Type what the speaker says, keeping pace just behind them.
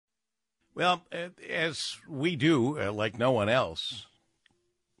Well, as we do, like no one else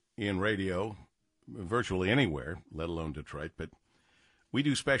in radio, virtually anywhere, let alone Detroit, but we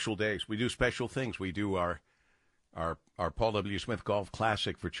do special days. We do special things. We do our Paul W. Smith Golf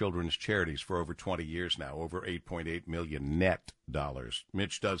Classic for children's charities for over 20 years now, over $8.8 million net dollars.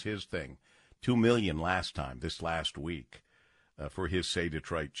 Mitch does his thing, $2 million this last week, for his Say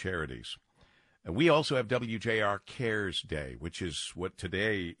Detroit charities. We also have WJR Cares Day, which is what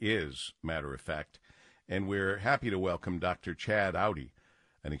today is, matter of fact, and we're happy to welcome Dr. Chad Audi,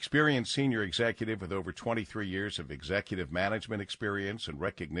 an experienced senior executive with over 23 years of executive management experience and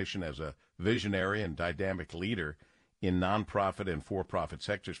recognition as a visionary and dynamic leader in nonprofit and for-profit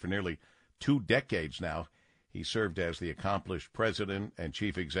sectors for nearly 2 decades now. He served as the accomplished president and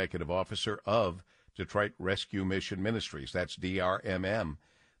chief executive officer of Detroit Rescue Mission Ministries, that's DRMM,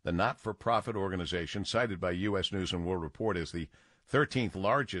 the not-for-profit organization cited by U.S. News & World Report as the 13th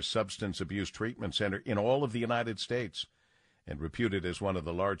largest substance abuse treatment center in all of the United States and reputed as one of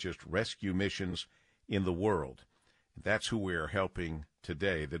the largest rescue missions in the world. That's who we are helping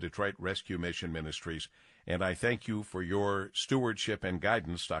today, the Detroit Rescue Mission Ministries. And I thank you for your stewardship and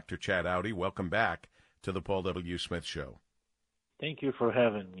guidance, Dr. Chad Audi. Welcome back to the Paul W. Smith Show. Thank you for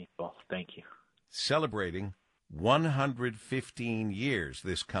having me, Paul. Thank you. Celebrating 115 years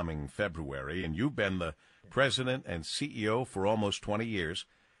this coming February, and you've been the president and CEO for almost 20 years.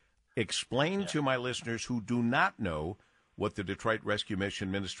 Explain to my listeners who do not know what the Detroit Rescue Mission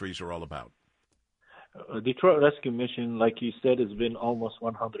Ministries are all about. Detroit Rescue Mission, like you said, has been almost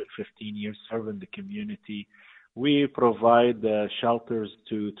 115 years serving the community. We provide shelters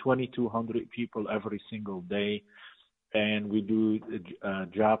to 2,200 people every single day. And we do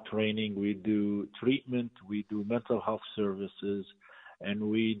job training, we do treatment, we do mental health services, and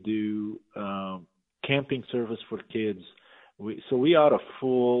we do camping service for kids. So we are a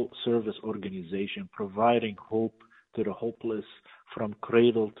full-service organization providing hope to the hopeless from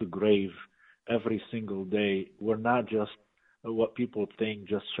cradle to grave every single day. We're not just what people think,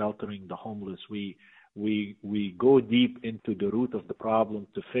 just sheltering the homeless. We go deep into the root of the problem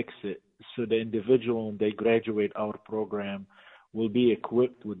to fix it, so the individual, when they graduate our program, will be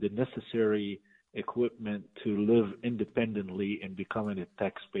equipped with the necessary equipment to live independently and becoming a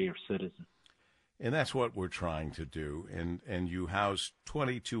taxpayer citizen. And that's what we're trying to do. And you house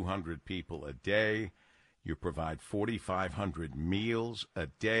 2,200 people a day. You provide 4,500 meals a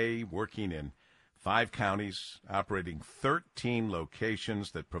day, working in 5 counties, operating 13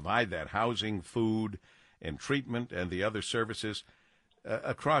 locations that provide that housing, food, and treatment and the other services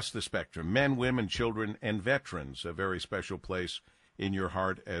across the spectrum, men, women, children, and veterans, a very special place in your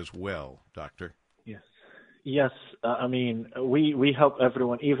heart as well, Doctor. Yes. I mean, we help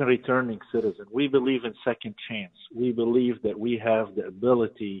everyone, even returning citizens. We believe in second chance. We believe that we have the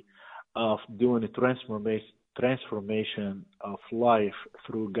ability of doing a transformation of life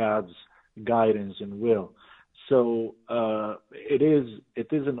through God's guidance and will. So it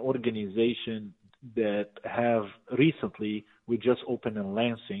is an organization that have recently, we just opened in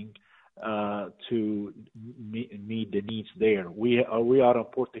Lansing to meet the needs there. We are in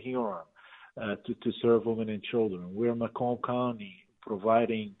Port Huron to serve women and children. We're in Macomb County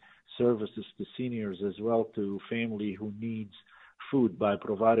providing services to seniors as well, to family who needs food by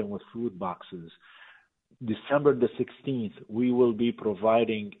providing with food boxes. December the 16th, we will be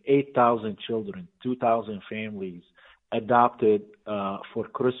providing 8,000 children, 2,000 families adopted for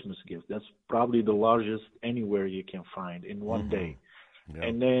Christmas gifts. That's probably the largest anywhere you can find in one day. Yeah.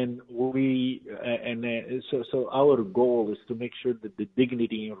 And then so our goal is to make sure that the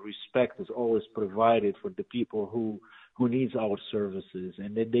dignity and respect is always provided for the people who needs our services,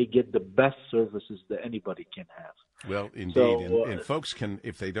 and that they get the best services that anybody can have. Well, indeed. And folks can,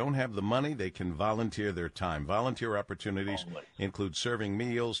 if they don't have the money, they can volunteer their time. Volunteer opportunities include serving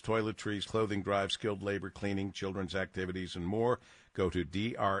meals, toiletries, clothing drives, skilled labor, cleaning, children's activities, and more. Go to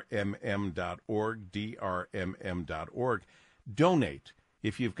drmm.org, drmm.org. Donate.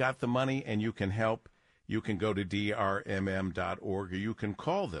 If you've got the money and you can help, you can go to drmm.org, or you can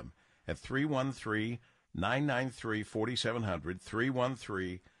call them at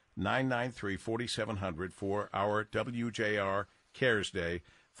 313-993-4700, 313-993-4700 for our WJR Cares Day.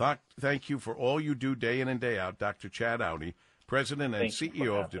 Thank you for all you do day in and day out, Dr. Chad Audi, President and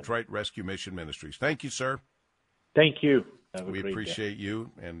CEO of Detroit Rescue Mission Ministries. Thank you, sir. Thank you. We appreciate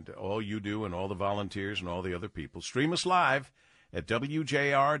you and all you do and all the volunteers and all the other people. Stream us live at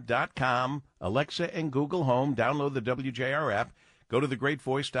WJR.com, Alexa and Google Home. Download the WJR app. Go to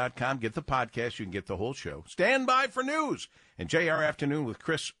thegreatvoice.com, get the podcast. You can get the whole show. Stand by for news and JR Afternoon with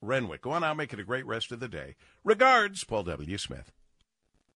Chris Renwick. Go on out, make it a great rest of the day. Regards, Paul W. Smith.